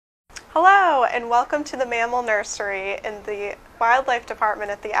Hello, and welcome to the Mammal Nursery in the Wildlife Department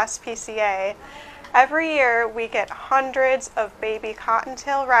at the SPCA. Every year we get hundreds of baby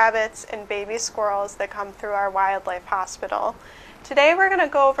cottontail rabbits and baby squirrels that come through our wildlife hospital. Today we're going to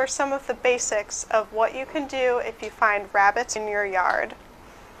go over some of the basics of what you can do if you find rabbits in your yard.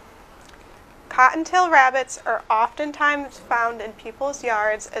 Cottontail rabbits are oftentimes found in people's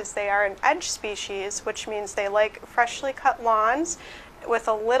yards as they are an edge species, which means they like freshly cut lawns with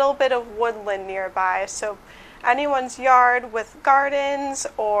a little bit of woodland nearby. So anyone's yard with gardens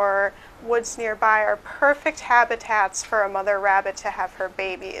or woods nearby are perfect habitats for a mother rabbit to have her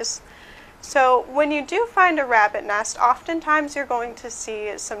babies. So when you do find a rabbit nest, oftentimes you're going to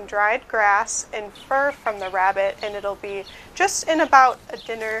see some dried grass and fur from the rabbit, and it'll be just in about a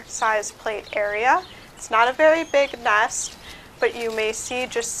dinner-sized plate area. It's not a very big nest, but you may see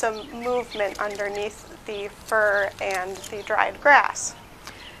just some movement underneath the fur and the dried grass.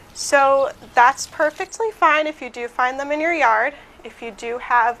 So that's perfectly fine if you do find them in your yard. If you do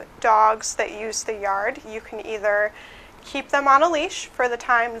have dogs that use the yard, you can either keep them on a leash for the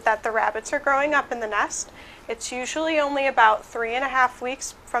time that the rabbits are growing up in the nest. It's usually only about 3.5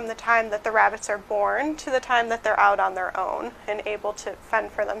 weeks from the time that the rabbits are born to the time that they're out on their own and able to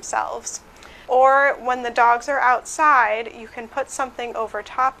fend for themselves. Or when the dogs are outside, you can put something over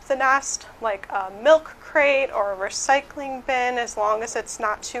top the nest, like a milk crate or a recycling bin, as long as it's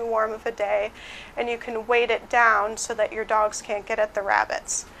not too warm of a day, and you can weight it down so that your dogs can't get at the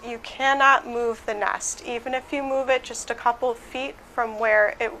rabbits. You cannot move the nest. Even if you move it just a couple feet from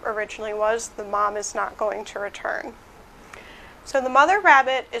where it originally was, the mom is not going to return. So the mother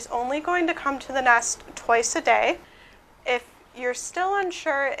rabbit is only going to come to the nest twice a day. If you're still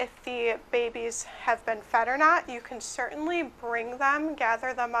unsure if the babies have been fed or not, you can certainly bring them,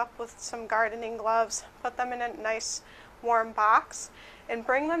 gather them up with some gardening gloves, put them in a nice warm box, and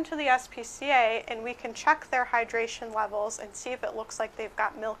bring them to the SPCA, and we can check their hydration levels and see if it looks like they've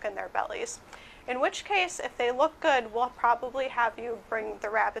got milk in their bellies. In which case, if they look good, we'll probably have you bring the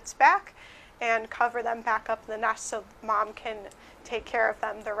rabbits back and cover them back up in the nest so mom can take care of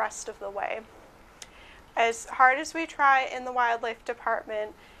them the rest of the way. As hard as we try in the wildlife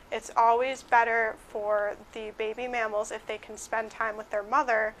department, it's always better for the baby mammals if they can spend time with their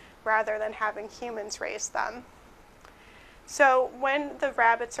mother rather than having humans raise them. So when the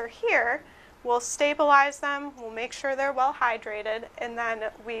rabbits are here, we'll stabilize them, we'll make sure they're well hydrated, and then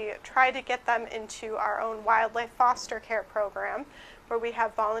we try to get them into our own wildlife foster care program, where we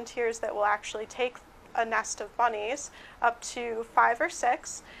have volunteers that will actually take a nest of bunnies, up to 5 or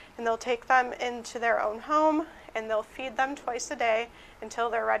 6, and they'll take them into their own home and they'll feed them twice a day until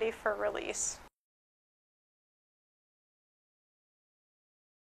they're ready for release.